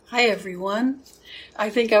Hi, everyone. I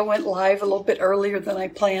think I went live a little bit earlier than I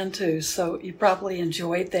planned to, so you probably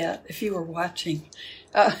enjoyed that if you were watching.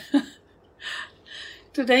 Uh,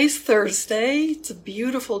 Today's Thursday. It's a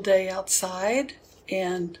beautiful day outside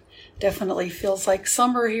and definitely feels like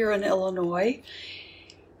summer here in Illinois.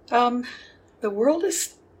 The world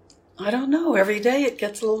is, I don't know, every day it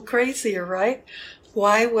gets a little crazier, right?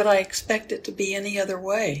 Why would I expect it to be any other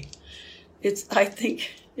way? I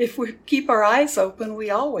think if we keep our eyes open, we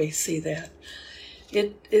always see that.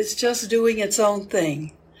 It is just doing its own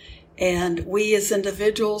thing. And we as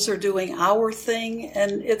individuals are doing our thing,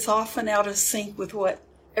 and it's often out of sync with what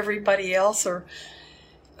everybody else or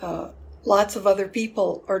lots of other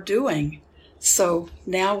people are doing. So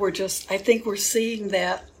now I think we're seeing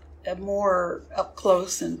that more up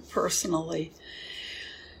close and personally.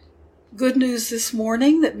 Good news this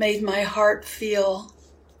morning that made my heart feel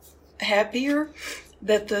happier,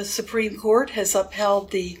 that the Supreme Court has upheld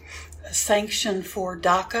the sanction for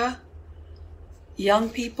DACA young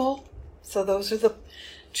people. So those are the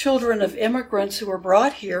children of immigrants who were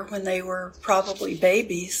brought here when they were probably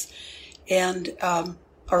babies and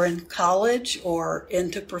are in college or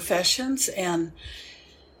into professions. And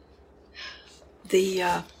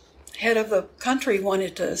the head of the country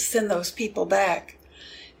wanted to send those people back.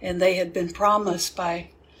 And they had been promised by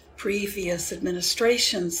previous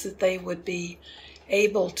administrations that they would be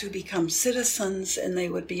able to become citizens and they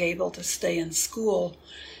would be able to stay in school.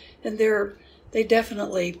 And they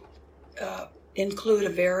definitely include a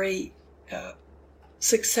very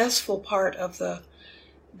successful part of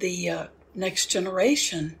the next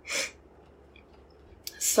generation.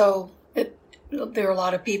 So there are a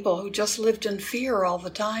lot of people who just lived in fear all the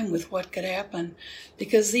time with what could happen,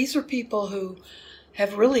 because these are people who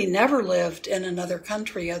have really never lived in another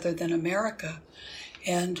country other than America.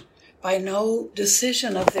 And by no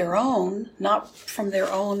decision of their own, not from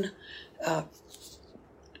their own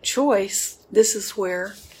choice, this is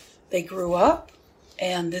where they grew up,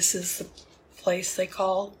 and this is the place they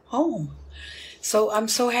call home. So I'm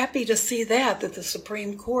so happy to see that the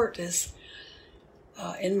Supreme Court is,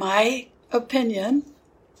 in my opinion,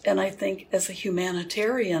 and I think as a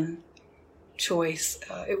humanitarian choice,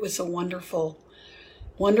 it was a wonderful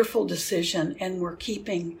decision, and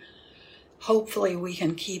hopefully we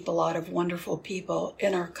can keep a lot of wonderful people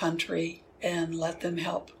in our country and let them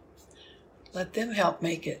help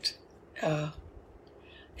make it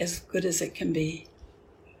as good as it can be.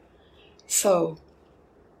 So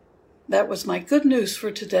that was my good news for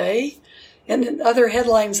today. And then other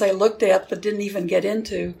headlines I looked at but didn't even get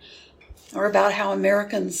into are about how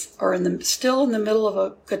Americans are still in the middle of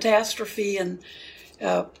a catastrophe and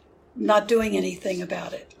not doing anything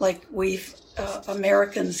about it. Like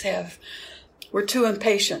Americans we're too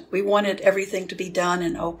impatient. We wanted everything to be done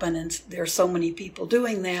and open, and there are so many people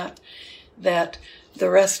doing that the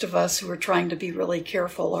rest of us who are trying to be really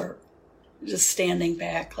careful are just standing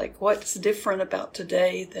back. Like, what's different about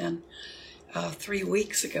today than 3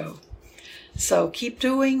 weeks ago? So keep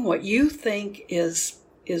doing what you think is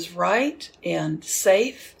right and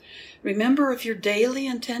safe. Remember, if your daily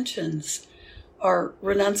intentions are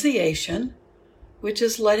renunciation, which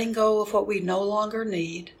is letting go of what we no longer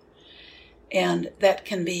need, and that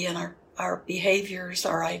can be in our behaviors,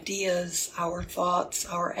 our ideas, our thoughts,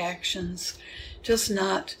 our actions, just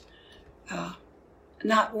not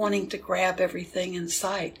wanting to grab everything in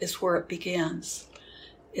sight is where it begins,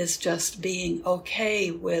 is just being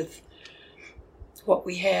okay with what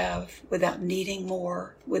we have without needing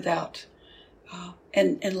more,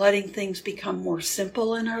 and letting things become more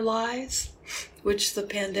simple in our lives, which the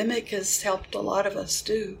pandemic has helped a lot of us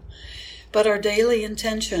do. But our daily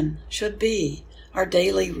intention should be our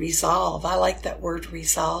daily resolve. I like that word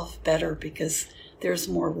resolve better because there's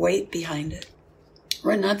more weight behind it.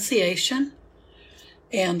 Renunciation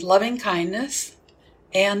and loving kindness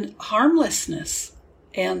and harmlessness.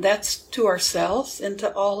 And that's to ourselves and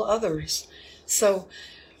to all others. So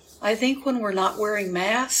I think when we're not wearing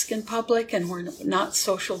masks in public and we're not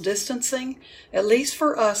social distancing, at least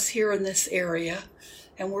for us here in this area,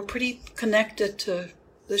 and we're pretty connected to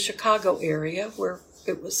the Chicago area where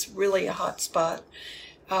it was really a hot spot.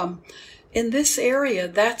 In this area,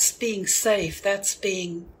 that's being safe, that's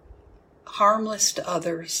being harmless to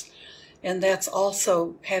others, and that's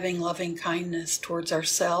also having loving kindness towards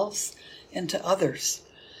ourselves and to others.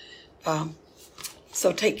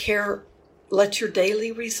 So take care. Let your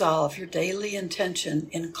daily resolve, your daily intention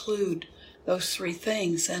include those 3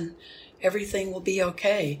 things, and everything will be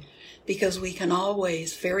okay, because we can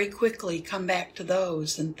always very quickly come back to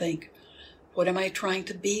those and think, what am I trying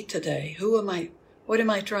to be today? What am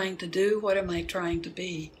I trying to do? What am I trying to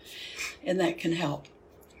be? And that can help.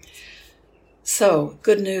 So,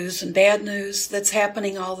 good news and bad news that's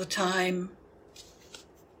happening all the time.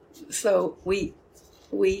 So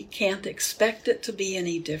we can't expect it to be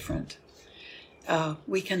any different.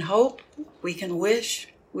 We can hope, we can wish,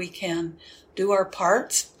 we can do our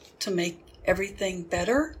parts to make everything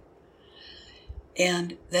better.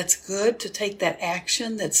 And that's good to take that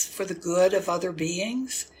action that's for the good of other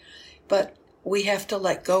beings. But we have to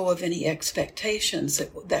let go of any expectations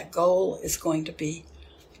that that goal is going to be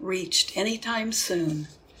reached anytime soon.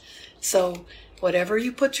 So whatever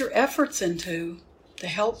you put your efforts into to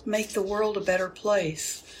help make the world a better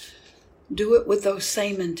place, do it with those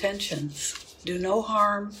same intentions. Do no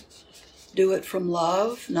harm. Do it from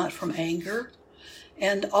love, not from anger.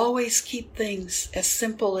 And always keep things as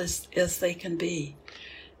simple as they can be.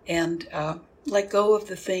 And let go of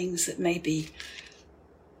the things that maybe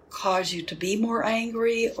cause you to be more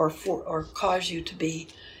angry or cause you to be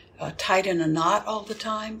tied in a knot all the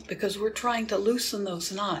time, because we're trying to loosen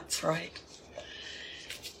those knots, right?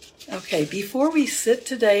 Okay, before we sit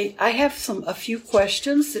today, I have a few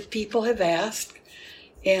questions that people have asked,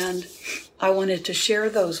 and I wanted to share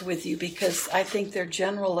those with you because I think they're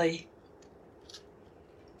generally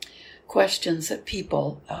questions that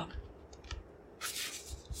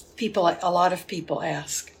a lot of people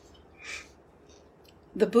ask.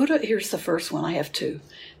 The Buddha, here's the first one, I have two.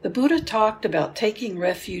 The Buddha talked about taking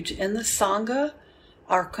refuge in the Sangha,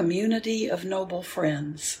 our community of noble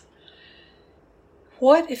friends.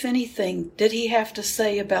 What, if anything, did he have to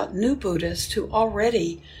say about new Buddhists who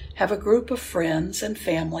already have a group of friends and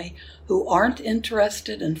family who aren't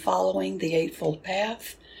interested in following the Eightfold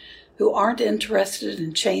Path, who aren't interested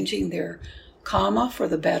in changing their karma for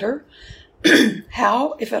the better?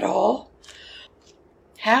 How, if at all,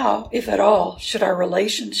 should our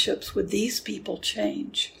relationships with these people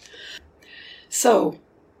change? So,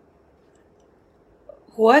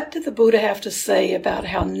 what did the Buddha have to say about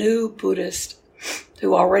how new Buddhists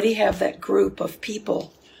who already have that group of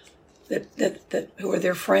people that who are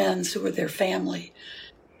their friends, who are their family,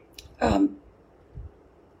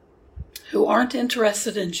 who aren't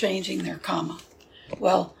interested in changing their karma?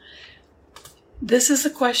 Well, this is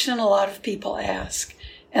a question a lot of people ask.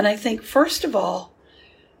 And I think, first of all,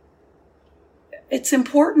 it's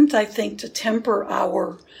important, I think, to temper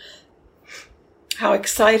how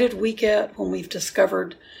excited we get when we've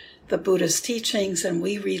discovered the Buddha's teachings and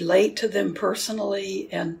we relate to them personally,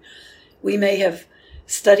 and we may have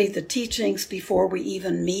studied the teachings before we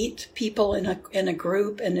even meet people in a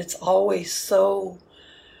group, and it's always so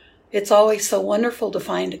wonderful to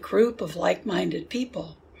find a group of like-minded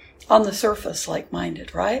people, on the surface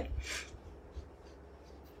like-minded, right?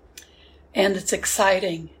 And it's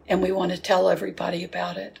exciting, and we want to tell everybody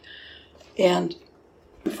about it. And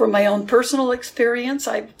from my own personal experience,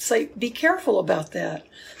 I say be careful about that,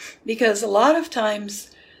 because a lot of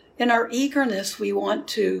times in our eagerness, we want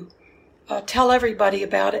to tell everybody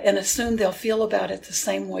about it and assume they'll feel about it the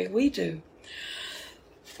same way we do.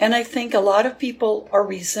 And I think a lot of people are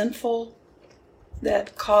resentful.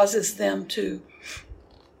 That causes them to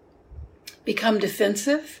become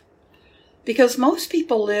defensive, because most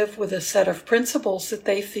people live with a set of principles that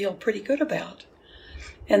they feel pretty good about.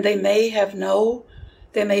 And they may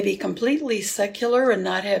be completely secular and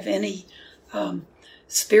not have any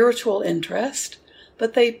spiritual interest,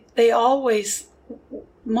 but they always,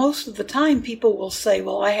 most of the time, people will say,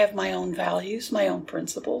 well, I have my own values, my own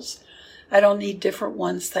principles. I don't need different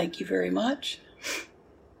ones, thank you very much.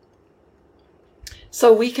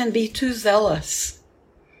 So we can be too zealous,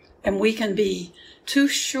 and we can be too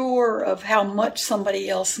sure of how much somebody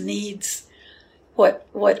else needs what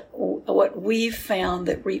we've found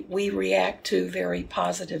that we react to very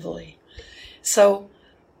positively. So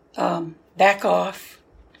back off,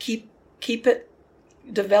 keep it,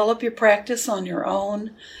 develop your practice on your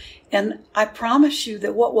own, and I promise you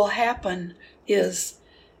that what will happen is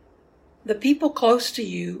the people close to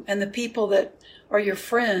you and the people that are your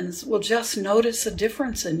friends will just notice a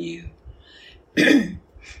difference in you.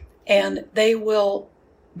 And they will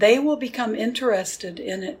become interested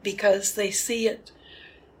in it because they see it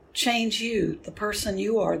change you, the person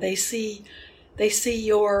you are. They see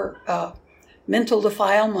your mental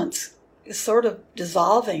defilements sort of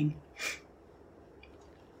dissolving.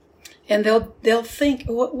 And they'll think,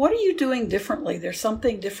 what are you doing differently? There's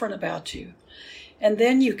something different about you. And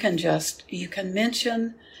then you can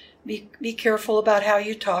mention, be careful about how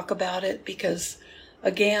you talk about it, because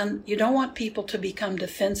again, you don't want people to become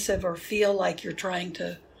defensive or feel like you're trying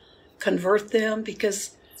to convert them,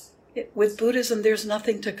 because with Buddhism, there's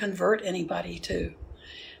nothing to convert anybody to.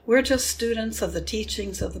 We're just students of the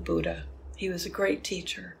teachings of the Buddha. He was a great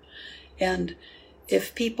teacher. And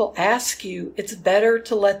if people ask you, it's better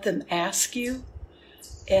to let them ask you.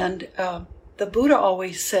 And the Buddha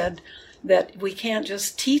always said that we can't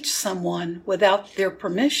just teach someone without their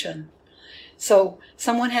permission. So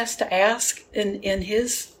someone has to ask, in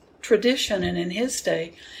his tradition and in his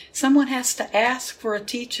day, someone has to ask for a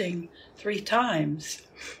teaching 3 times.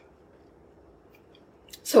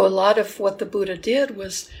 So a lot of what the Buddha did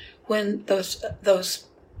was, when those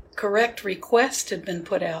correct requests had been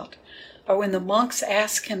put out, or when the monks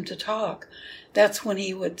asked him to talk, that's when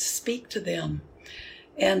he would speak to them.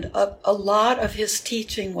 And a lot of his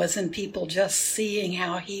teaching was in people just seeing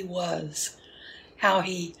how he was, how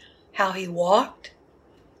he walked,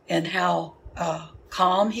 and how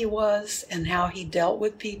calm he was, and how he dealt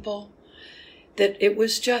with people. That it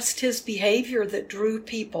was just his behavior that drew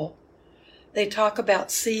people. They talk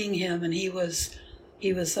about seeing him, and he was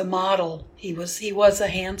a model. He was a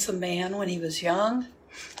handsome man when he was young.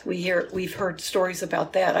 We've heard stories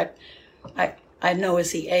about that. I know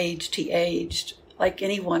as he aged like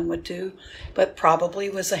anyone would do, but probably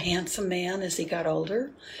was a handsome man as he got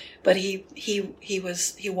older. But he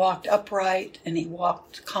walked upright, and he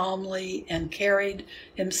walked calmly and carried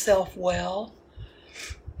himself well.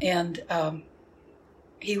 And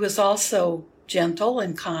he was also gentle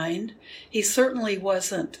and kind. He certainly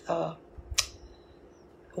wasn't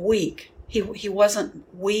weak. He wasn't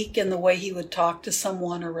weak in the way he would talk to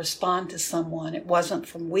someone or respond to someone. It wasn't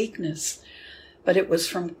from weakness, but it was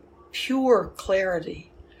from pure clarity.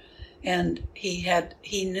 And he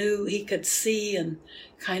knew, he could see and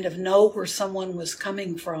kind of know where someone was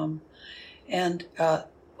coming from. And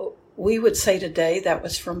we would say today that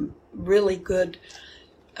was from really good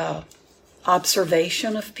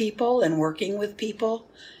observation of people and working with people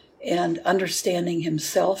and understanding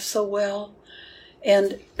himself so well.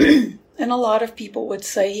 And and a lot of people would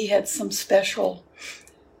say he had some special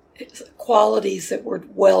qualities that were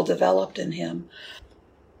well developed in him.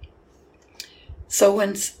 So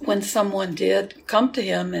when someone did come to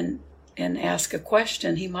him and ask a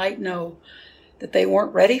question, he might know that they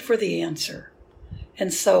weren't ready for the answer.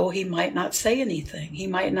 And so he might not say anything. He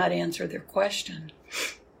might not answer their question.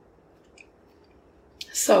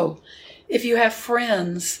 So if you have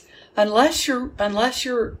friends, unless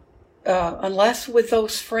with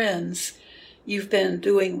those friends you've been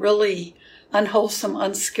doing really unwholesome,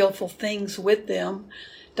 unskillful things with them,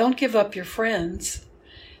 don't give up your friends.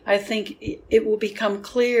 I think it will become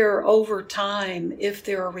clear over time if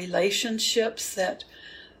there are relationships that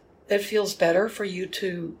feels better for you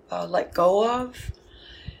to let go of,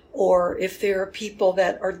 or if there are people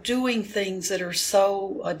that are doing things that are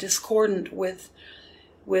so discordant with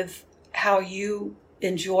how you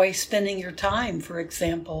enjoy spending your time, for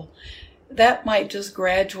example. That might just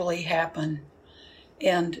gradually happen.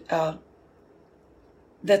 And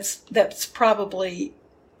that's probably,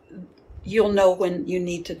 you'll know when you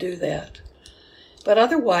need to do that. But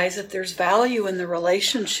otherwise, if there's value in the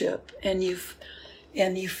relationship and you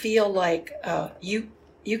feel like you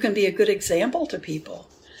can be a good example to people.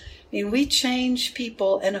 I mean, we change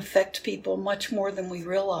people and affect people much more than we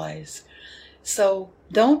realize. So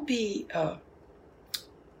don't be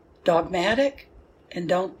dogmatic, and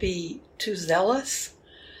don't be too zealous,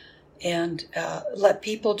 and let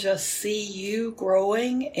people just see you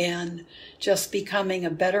growing and just becoming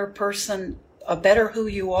a better person, a better who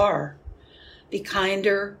you are. Be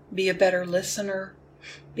kinder, be a better listener,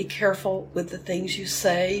 be careful with the things you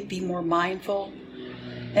say, be more mindful.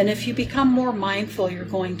 And if you become more mindful, you're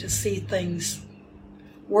going to see things.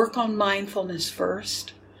 Work on mindfulness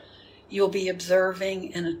first. You'll be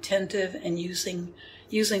observing and attentive and using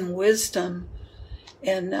wisdom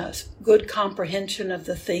and good comprehension of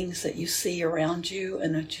the things that you see around you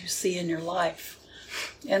and that you see in your life.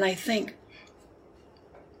 And I think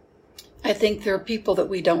there are people that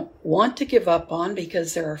we don't want to give up on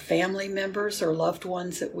because there are family members or loved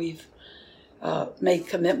ones that we've made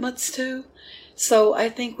commitments to. So I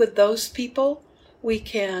think with those people, we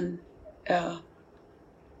can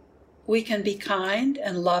be kind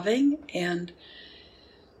and loving and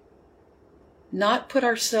not put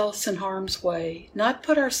ourselves in harm's way, not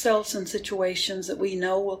put ourselves in situations that we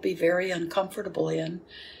know we'll be very uncomfortable in.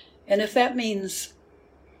 And if that means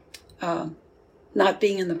not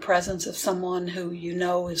being in the presence of someone who you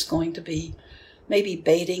know is going to be maybe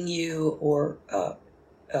baiting you or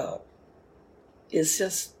is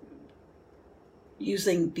just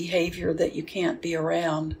using behavior that you can't be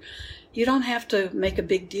around, you don't have to make a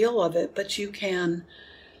big deal of it, but you can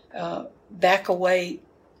back away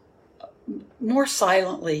more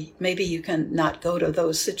silently. Maybe you can not go to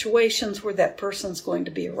those situations where that person's going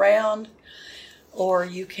to be around, or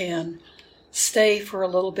you can stay for a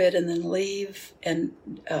little bit and then leave, and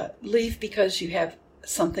leave because you have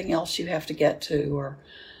something else you have to get to, or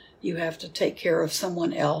you have to take care of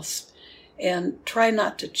someone else. And try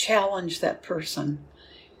not to challenge that person.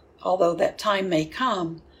 Although that time may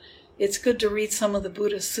come, it's good to read some of the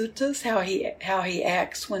Buddha suttas, how he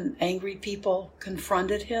acts when angry people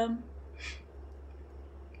confronted him.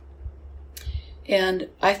 And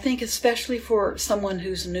I think especially for someone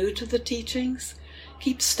who's new to the teachings,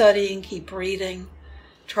 keep studying, keep reading,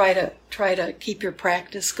 try to keep your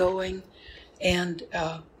practice going, and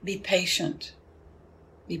be patient.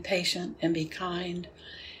 Be patient and be kind.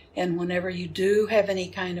 And whenever you do have any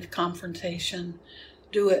kind of confrontation,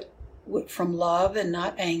 do it from love and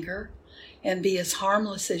not anger, and be as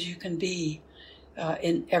harmless as you can be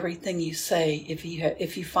in everything you say. If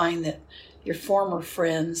you find that your former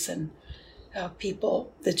friends and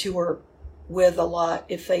people that you were with a lot,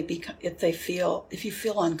 if you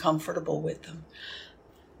feel uncomfortable with them,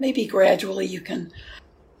 maybe gradually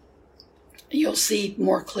you'll see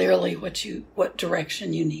more clearly what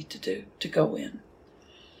direction you need to go in.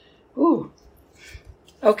 Ooh.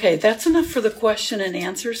 Okay, that's enough for the question and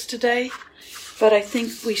answers today, but I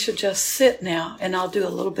think we should just sit now, and I'll do a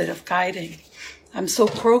little bit of guiding. I'm so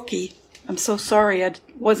croaky. I'm so sorry. I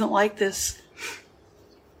wasn't like this.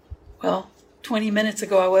 Well, 20 minutes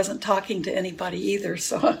ago I wasn't talking to anybody either,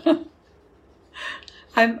 so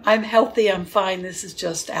I'm healthy, I'm fine. This is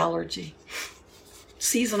just allergy.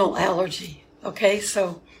 Seasonal allergy. Okay,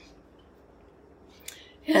 so,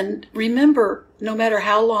 and remember, no matter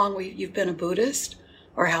how long you've been a Buddhist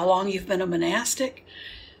or how long you've been a monastic,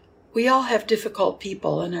 we all have difficult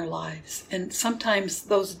people in our lives. And sometimes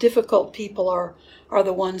those difficult people are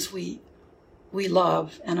the ones we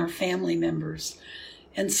love and our family members.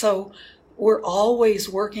 And so we're always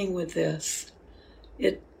working with this.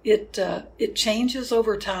 It changes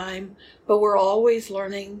over time, but we're always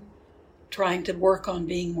learning, trying to work on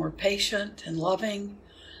being more patient and loving.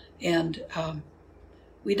 And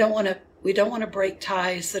we don't want to break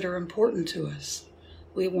ties that are important to us.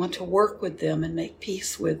 We want to work with them and make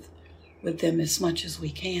peace with them as much as we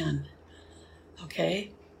can.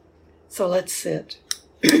 Okay? So let's sit.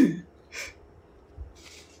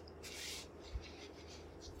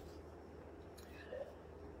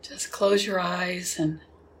 Just close your eyes and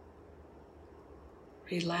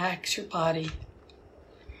relax your body.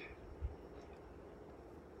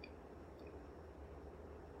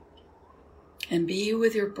 And be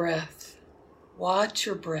with your breath. Watch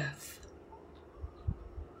your breath.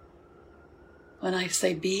 When I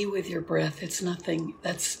say be with your breath, that's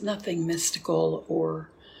nothing mystical or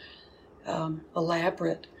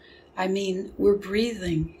elaborate. I mean, we're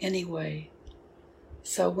breathing anyway.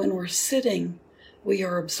 So when we're sitting, we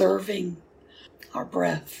are observing our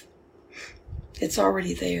breath. It's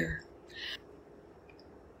already there.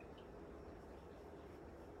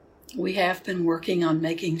 We have been working on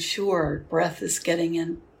making sure our breath is getting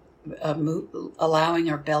in, allowing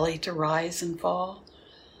our belly to rise and fall.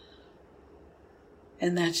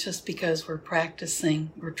 And that's just because we're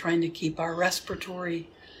practicing. We're trying to keep our respiratory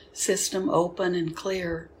system open and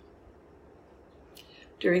clear.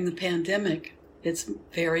 During the pandemic, it's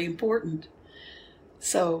very important.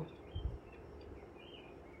 So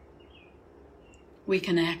we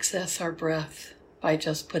can access our breath by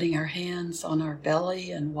just putting our hands on our belly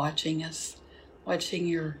and watching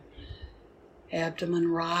your abdomen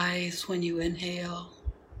rise when you inhale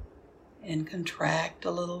and contract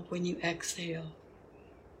a little when you exhale.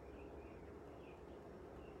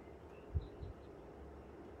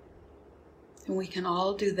 And we can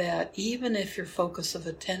all do that even if your focus of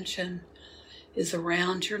attention is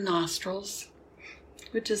around your nostrils,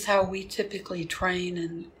 which is how we typically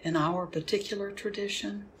train in our particular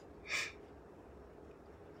tradition.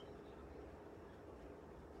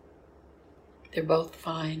 They're both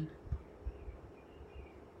fine.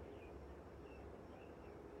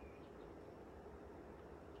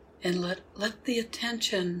 And let the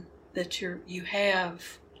attention that you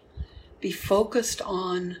have be focused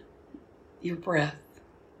on your breath.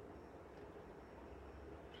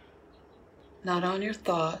 Not on your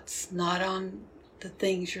thoughts, not on the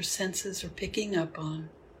things your senses are picking up on.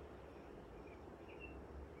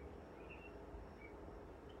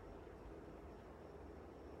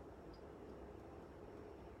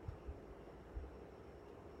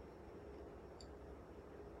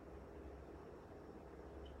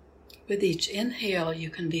 With each inhale, you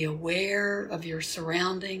can be aware of your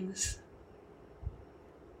surroundings.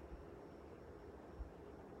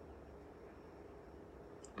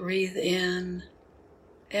 Breathe in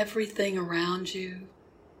everything around you.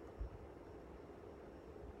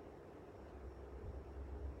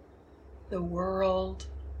 the world,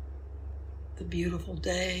 the beautiful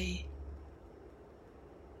day.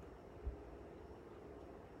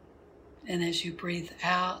 And as you breathe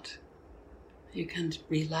out, you can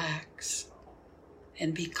relax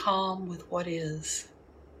and be calm with what is.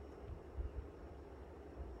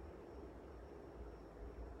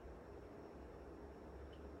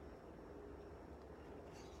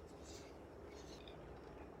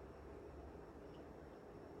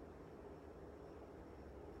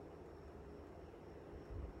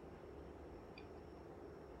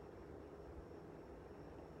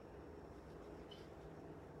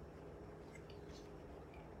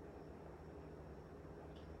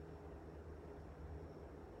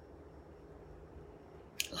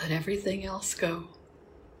 Let everything else go.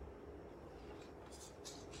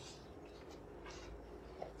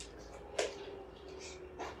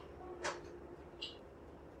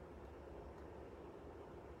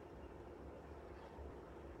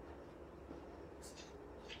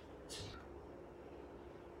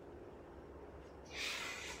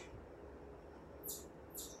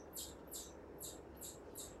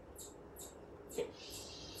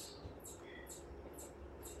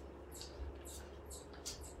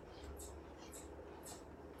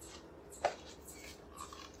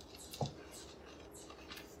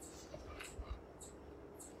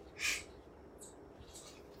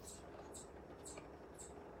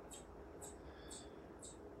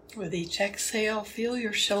 With each exhale, feel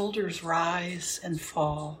your shoulders rise and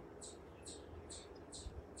fall.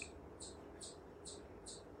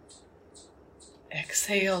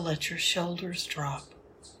 Exhale, let your shoulders drop.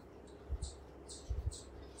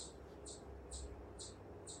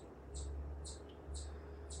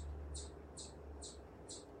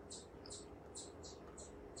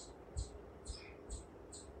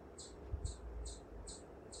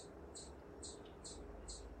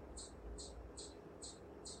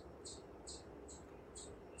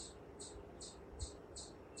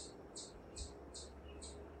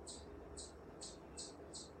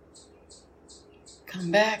 Come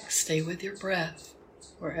back, stay with your breath,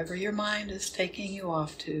 wherever your mind is taking you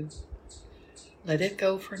off to. Let it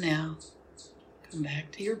go for now. Come back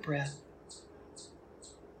to your breath.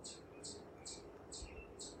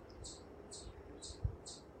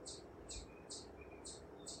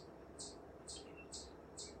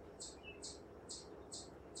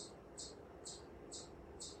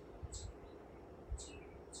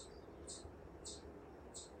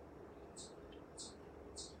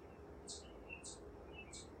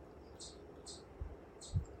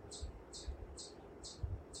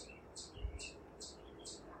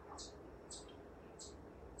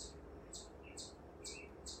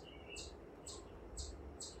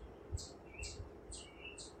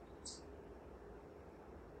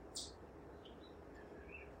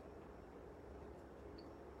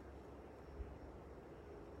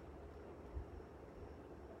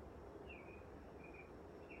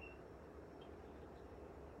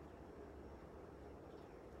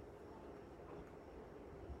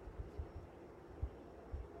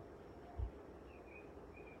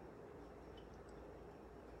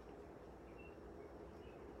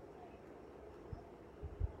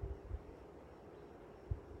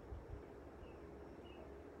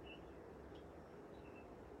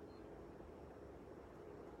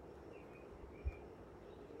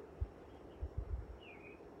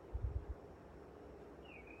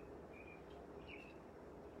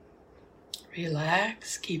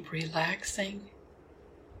 Relax, keep relaxing.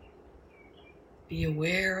 Be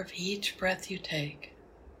aware of each breath you take.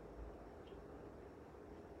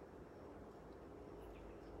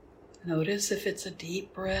 Notice if it's a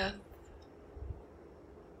deep breath,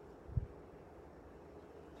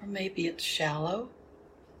 or maybe it's shallow.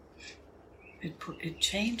 It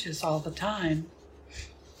changes all the time,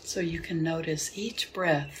 so you can notice each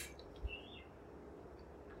breath.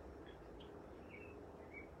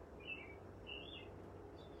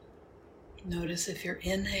 Notice if your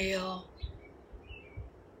inhale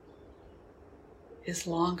is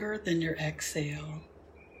longer than your exhale,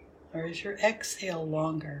 or is your exhale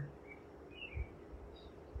longer?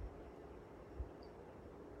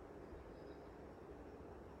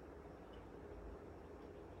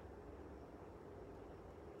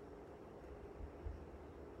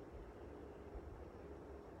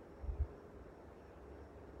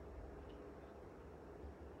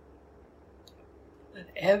 Let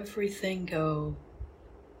everything go.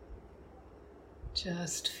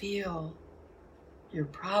 Just feel your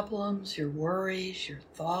problems, your worries, your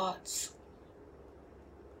thoughts,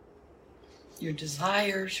 your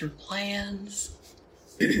desires, your plans.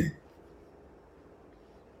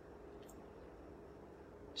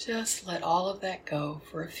 Just let all of that go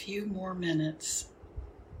for a few more minutes.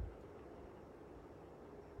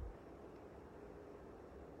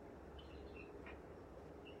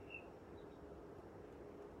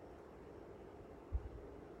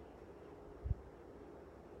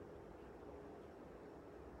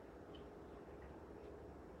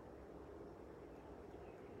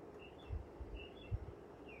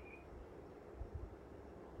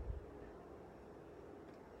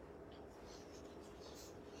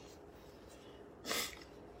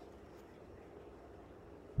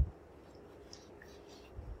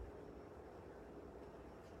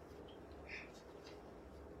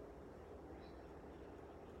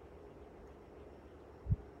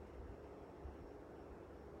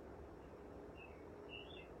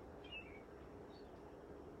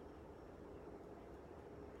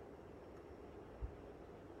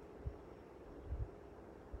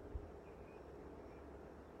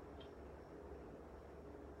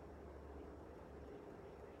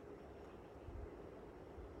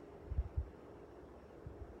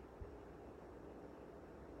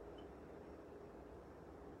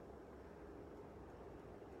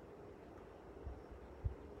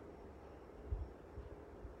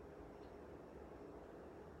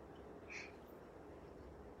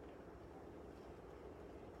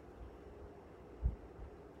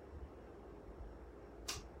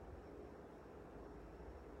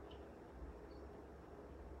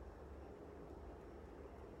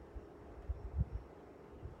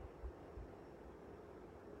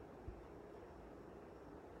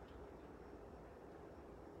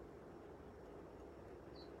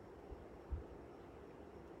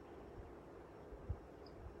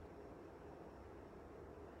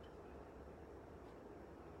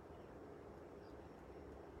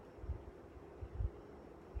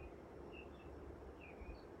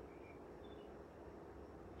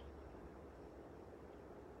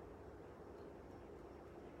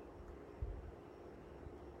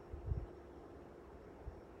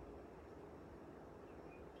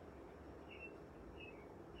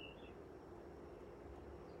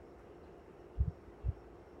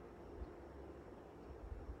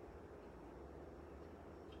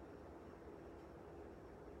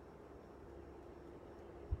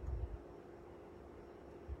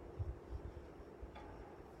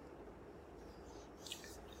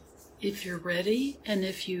 If you're ready, and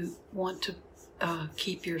if you want to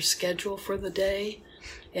keep your schedule for the day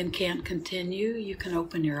and can't continue, you can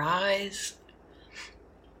open your eyes.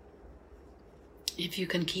 If you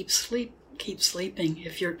can keep sleeping.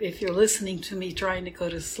 If you're listening to me trying to go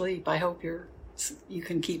to sleep, I hope you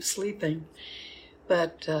can keep sleeping.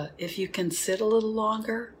 But if you can sit a little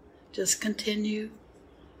longer, just continue.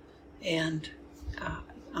 And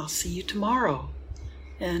I'll see you tomorrow.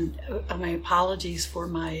 And my apologies for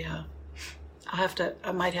my.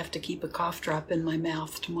 I might have to keep a cough drop in my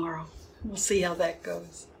mouth tomorrow. We'll see how that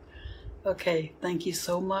goes. Okay, thank you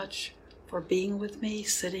so much for being with me,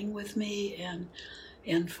 sitting with me,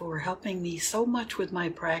 and for helping me so much with my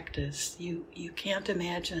practice. You can't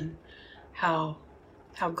imagine how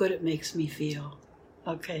good it makes me feel.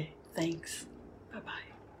 Okay, thanks. Bye-bye.